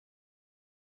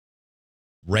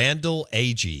Randal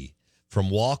Agee, from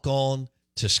walk-on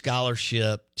to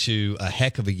scholarship to a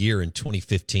heck of a year in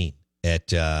 2015 at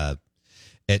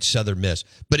Southern Miss.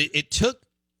 But it took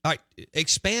 – all right,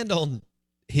 expand on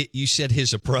 – you said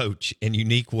his approach and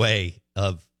unique way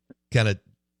of kind of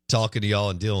talking to y'all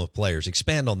and dealing with players.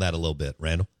 Expand on that a little bit,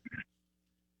 Randal.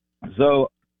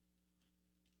 So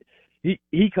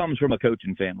he comes from a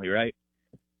coaching family, right?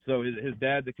 So his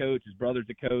dad's a coach, his brother's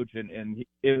a coach, and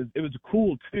it was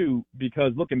cool too,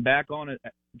 because looking back on it,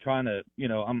 trying to,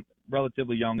 I'm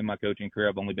relatively young in my coaching career.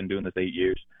 I've only been doing this 8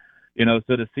 years,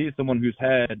 so to see someone who's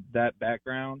had that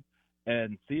background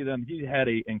and see them, he had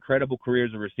an incredible career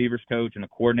as a receivers coach and a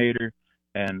coordinator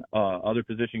and other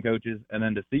position coaches, and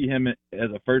then to see him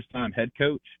as a first-time head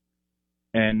coach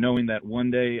and knowing that one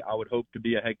day I would hope to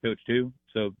be a head coach too.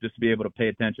 So just to be able to pay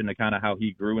attention to kind of how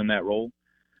he grew in that role,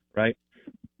 right?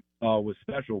 Was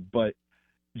special, but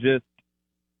just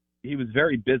he was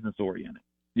very business oriented.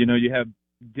 You have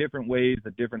different ways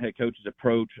that different head coaches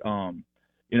approach, and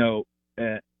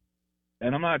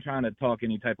I'm not trying to talk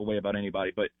any type of way about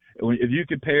anybody, but if you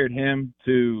compared him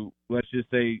to, let's just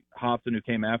say, Hobson, who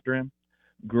came after him,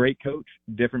 great coach,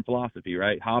 different philosophy,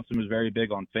 right? Hobson was very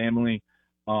big on family,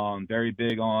 very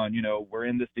big on, we're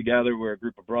in this together, we're a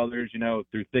group of brothers,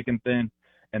 through thick and thin.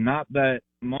 And not that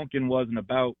Munken wasn't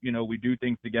about, we do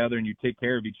things together and you take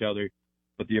care of each other,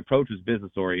 but the approach was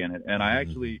business oriented. And I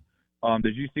actually,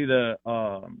 did you see the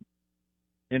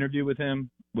interview with him?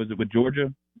 Was it with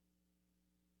Georgia?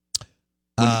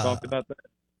 When you talked about that?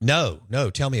 No.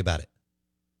 Tell me about it.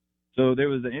 So there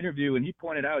was an interview, and he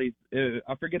pointed out,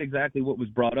 I forget exactly what was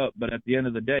brought up, but at the end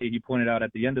of the day, he pointed out,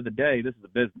 at the end of the day, this is a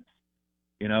business.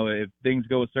 If things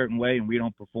go a certain way and we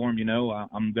don't perform,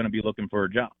 I'm going to be looking for a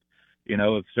job.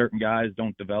 If certain guys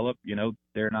don't develop,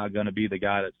 they're not going to be the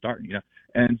guy that's starting,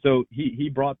 And so he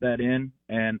brought that in,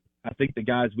 and I think the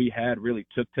guys we had really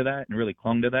took to that and really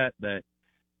clung to that,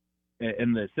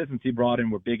 and the assistants he brought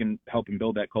in were big in helping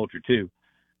build that culture too,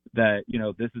 that,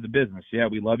 this is a business. Yeah,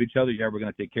 we love each other. Yeah, we're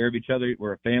going to take care of each other.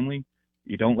 We're a family.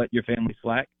 You don't let your family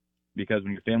slack, because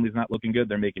when your family's not looking good,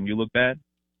 they're making you look bad,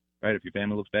 right? If your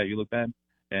family looks bad, you look bad.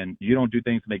 And you don't do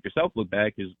things to make yourself look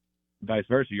bad, because vice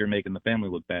versa, you're making the family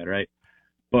look bad, right?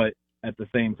 But at the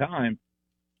same time,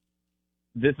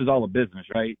 this is all a business,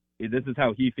 right? This is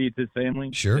how he feeds his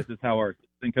family. Sure. This is how our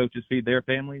assistant coaches feed their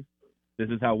families. This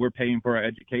is how we're paying for our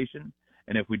education.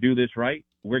 And if we do this right,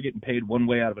 we're getting paid one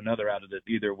way out of another out of this.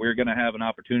 Either we're going to have an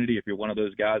opportunity, if you're one of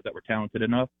those guys that were talented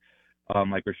enough,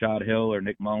 like Rashad Hill or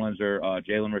Nick Mullens or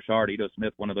Jalen Richard, Ito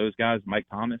Smith, one of those guys, Mike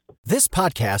Thomas. This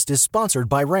podcast is sponsored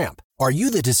by Ramp. Are you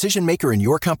the decision maker in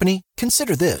your company?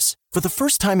 Consider this. For the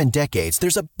first time in decades,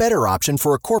 there's a better option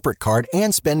for a corporate card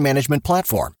and spend management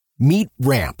platform. Meet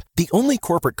Ramp, the only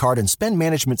corporate card and spend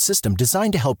management system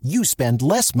designed to help you spend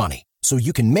less money so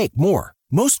you can make more.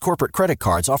 Most corporate credit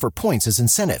cards offer points as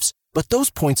incentives, but those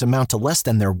points amount to less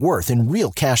than their worth in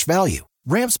real cash value.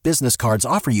 Ramp's business cards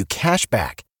offer you cash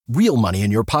back, real money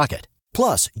in your pocket.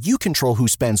 Plus, you control who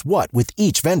spends what with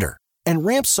each vendor. And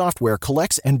Ramp's software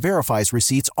collects and verifies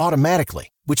receipts automatically,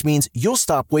 which means you'll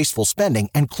stop wasteful spending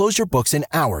and close your books in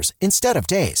hours instead of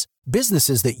days.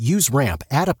 Businesses that use Ramp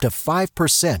add up to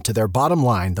 5% to their bottom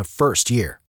line the first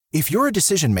year. If you're a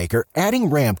decision maker, adding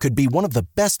Ramp could be one of the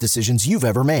best decisions you've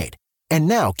ever made. And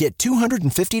now get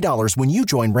 $250 when you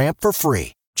join Ramp for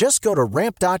free. Just go to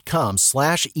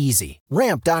ramp.com/easy.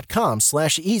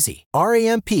 Ramp.com/easy.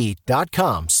 RAMP.com/easy.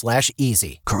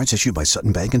 Cards issued by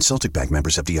Sutton Bank and Celtic Bank,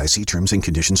 members of FDIC. Terms and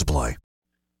conditions apply.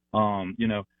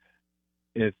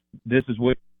 If this is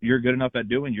what you're good enough at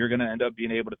doing, you're going to end up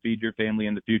being able to feed your family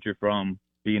in the future from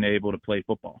being able to play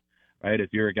football, right?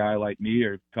 If you're a guy like me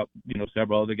or,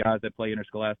 several other guys that play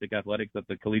interscholastic athletics at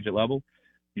the collegiate level,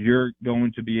 you're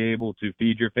going to be able to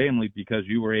feed your family because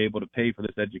you were able to pay for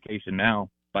this education now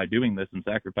by doing this and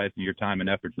sacrificing your time and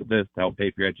efforts with this to help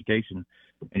pay for your education.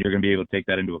 And you're going to be able to take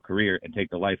that into a career and take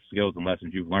the life skills and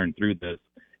lessons you've learned through this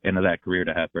into that career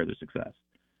to have further success.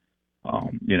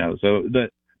 So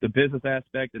the business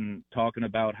aspect and talking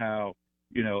about how,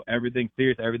 everything's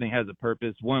serious, everything has a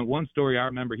purpose. One story I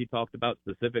remember he talked about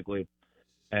specifically,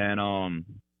 and,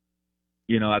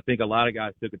 I think a lot of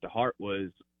guys took it to heart,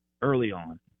 was early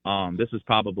on. This was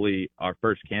probably our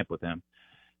first camp with him.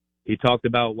 He talked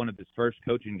about one of his first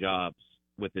coaching jobs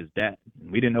with his dad.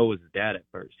 We didn't know it was his dad at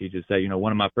first. He just said,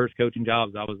 one of my first coaching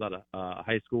jobs, I was at a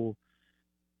high school,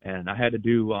 and I had to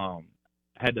do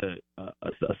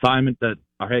assignment that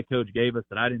our head coach gave us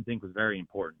that I didn't think was very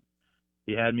important.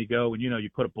 He had me go and, you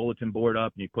put a bulletin board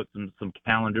up and you put some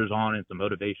calendars on and some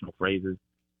motivational phrases.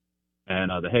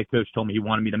 And the head coach told me he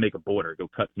wanted me to make a border, go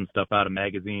cut some stuff out of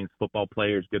magazines, football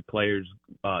players, good players,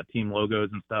 team logos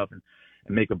and stuff, and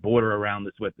make a border around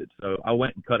this with it. So I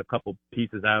went and cut a couple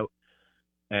pieces out.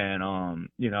 And,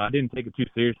 I didn't take it too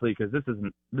seriously because this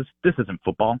isn't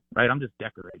football, right? I'm just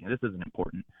decorating. This isn't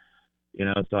important,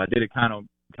 so I did it kind of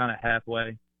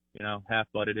halfway,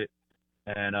 half-butted it.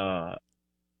 And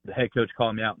the head coach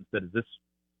called me out and said,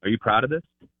 are you proud of this?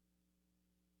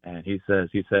 And he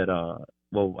said,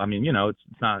 well, I mean,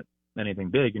 it's not anything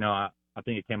big. I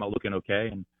think it came out looking okay.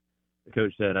 And the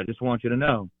coach said, I just want you to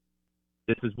know,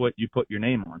 this is what you put your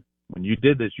name on. When you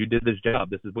did this job.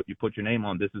 This is what you put your name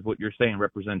on. This is what you're saying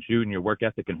represents you and your work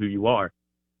ethic and who you are.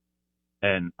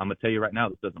 And I'm going to tell you right now,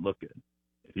 this doesn't look good.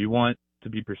 If you want to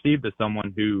be perceived as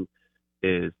someone who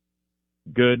is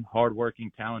good,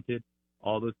 hardworking, talented,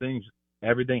 all those things,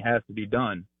 everything has to be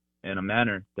done in a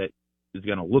manner that is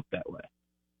going to look that way.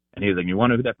 And he was like, you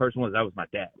want to know who that person was? That was my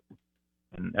dad.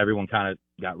 And everyone kind of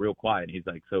got real quiet. And he's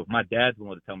like, so if my dad's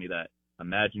willing to tell me that,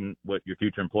 imagine what your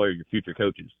future employer, your future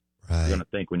coaches are going to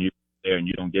think when you there and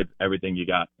you don't give everything you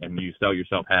got and you sell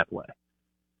yourself halfway.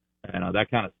 And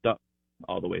that kind of stuck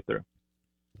all the way through.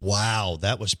 Wow,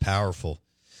 that was powerful.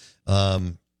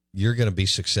 You're going to be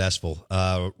successful.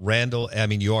 Randal, I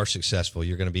mean, you are successful.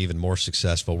 You're going to be even more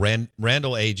successful.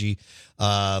 Randal Agee,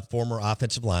 former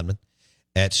offensive lineman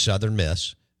at Southern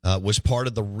Miss, was part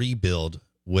of the rebuild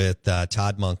with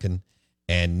Todd Munken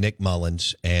and Nick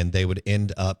Mullens, and they would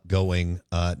end up going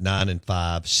 9-5,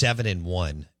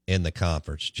 7-1 in the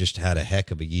conference. Just had a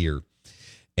heck of a year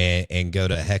and go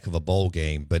to a heck of a bowl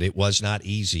game. But it was not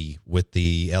easy with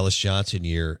the Ellis Johnson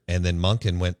year. And then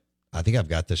Munken went, I think I've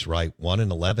got this right,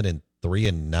 1-11 and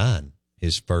 3-9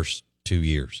 his first 2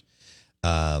 years.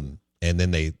 And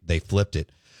then they flipped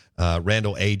it.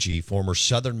 Randal Agee, former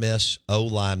Southern Miss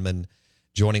O-lineman,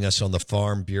 joining us on the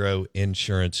Farm Bureau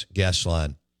Insurance guest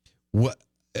line.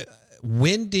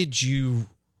 When did you,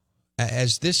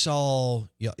 as this all,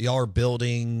 y'all are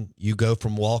building, you go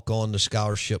from walk-on to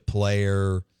scholarship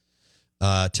player,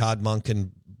 Todd Munken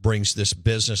brings this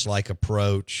business-like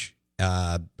approach.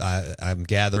 I'm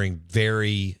gathering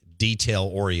very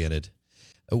detail-oriented.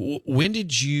 When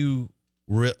did you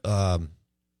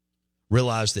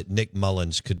realize that Nick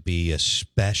Mullens could be a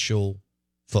special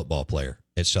football player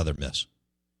at Southern Miss?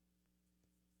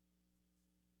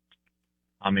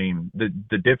 I mean,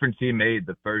 the difference he made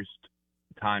the first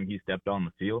time he stepped on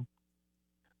the field,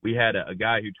 we had a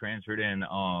guy who transferred in,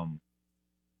 I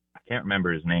can't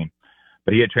remember his name,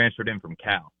 but he had transferred in from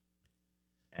Cal.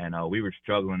 And we were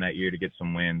struggling that year to get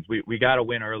some wins. We got a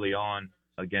win early on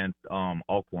against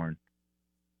Alcorn,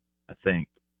 I think,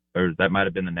 or that might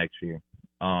have been the next year.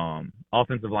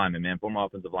 Offensive lineman, man, former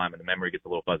offensive lineman. The memory gets a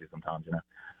little fuzzy sometimes,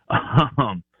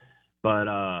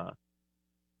 But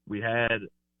we had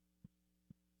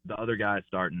the other guy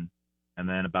starting, and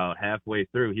then about halfway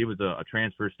through, he was a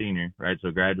transfer senior, right?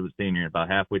 So graduate senior. About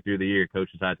halfway through the year,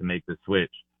 coach decided to make the switch,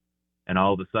 and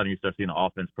all of a sudden you start seeing the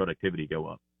offense productivity go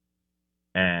up.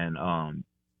 And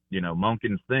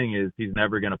Munken's thing is he's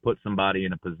never going to put somebody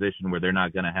in a position where they're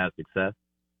not going to have success.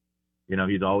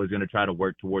 He's always going to try to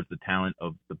work towards the talent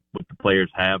of what the players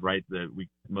have, right?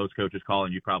 Most coaches call,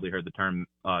 and you probably heard the term,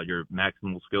 your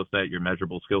maximal skill set, your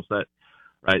measurable skill set,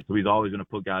 right? So he's always going to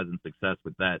put guys in success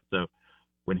with that. So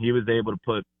when he was able to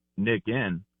put Nick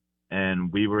in,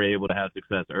 and we were able to have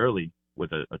success early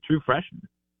with a true freshman,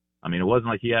 I mean, it wasn't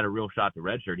like he had a real shot to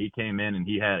redshirt. He came in and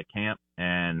he had a camp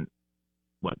and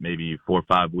maybe 4 or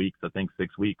 5 weeks, I think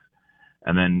 6 weeks.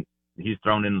 And then he's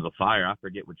thrown into the fire. I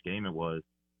forget which game it was.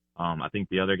 I think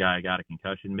the other guy got a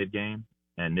concussion mid-game,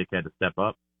 and Nick had to step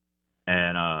up.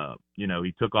 And,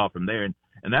 he took off from there.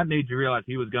 And that made you realize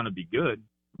he was going to be good,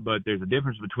 but there's a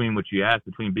difference between what you asked,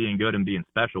 between being good and being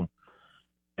special.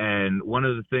 And one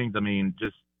of the things, I mean,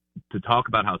 just to talk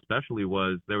about how special he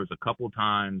was, there was a couple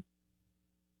times,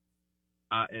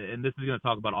 and this is going to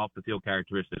talk about off-the-field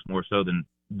characteristics more so than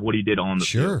what he did on the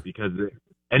field, because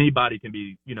anybody can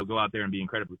be, go out there and be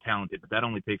incredibly talented, but that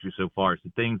only takes you so far. So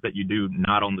things that you do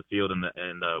not on the field and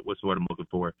what's the word I'm looking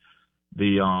for?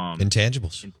 The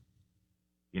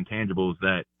intangibles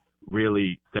that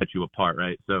really set you apart,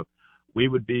 right? So I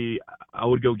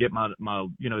would go get my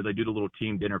they do the little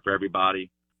team dinner for everybody.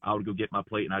 I would go get my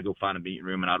plate and I'd go find a meeting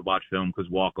room and I'd watch film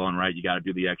because walk on, right? You got to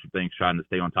do the extra things, trying to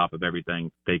stay on top of everything,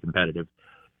 stay competitive.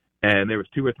 And there was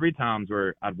 2 or 3 times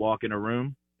where I'd walk in a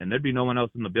room and there'd be no one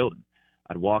else in the building.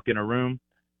 I'd walk in a room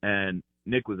and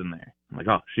Nick was in there. I'm like,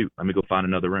 oh, shoot, let me go find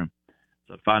another room.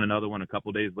 So I'd find another one. A couple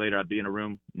of days later, I'd be in a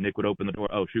room. Nick would open the door.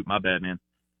 Oh, shoot, my bad, man.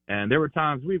 And there were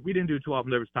times we didn't do it too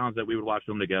often. There was times that we would watch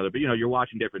them together, but you're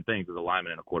watching different things as a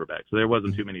lineman and a quarterback. So there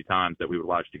wasn't too many times that we would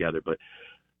watch together, but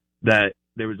that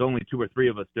there was only 2 or 3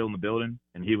 of us still in the building,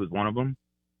 and he was one of them.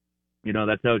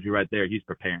 That tells you right there he's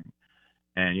preparing.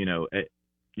 And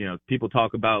people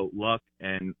talk about luck,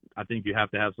 and I think you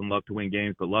have to have some luck to win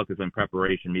games, but luck is when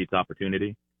preparation meets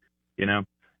opportunity.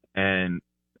 And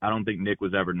I don't think Nick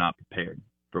was ever not prepared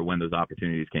for when those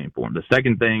opportunities came for him. The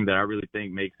second thing that I really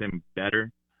think makes him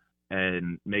better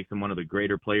and makes him one of the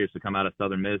greater players to come out of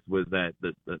Southern Miss was that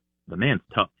the man's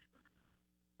tough.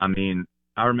 I mean,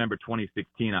 I remember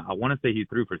 2016, I want to say he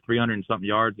threw for 300 and something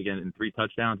yards again and 3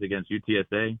 touchdowns against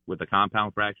UTSA with a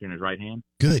compound fracture in his right hand.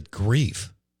 Good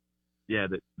grief. Yeah,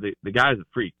 the guy's a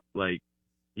freak. Like,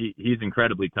 he's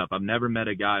incredibly tough. I've never met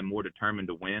a guy more determined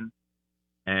to win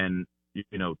and,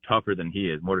 tougher than he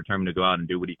is, more determined to go out and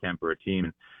do what he can for a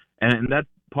team. And that's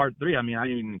part 3. I mean, I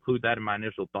didn't even include that in my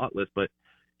initial thought list, but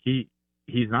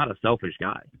he's not a selfish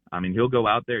guy. I mean, he'll go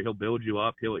out there, he'll build you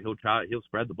up, he'll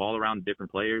spread the ball around to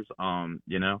different players.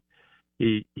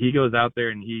 He goes out there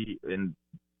and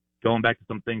going back to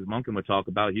some things Munken would talk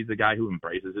about, he's a guy who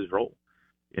embraces his role.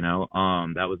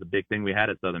 That was a big thing we had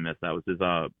at Southern Miss. That was his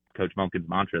Coach Munken's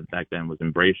mantra back then, was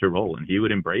embrace your role, and he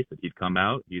would embrace it. He'd come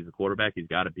out, he's a quarterback, he's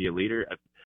got to be a leader.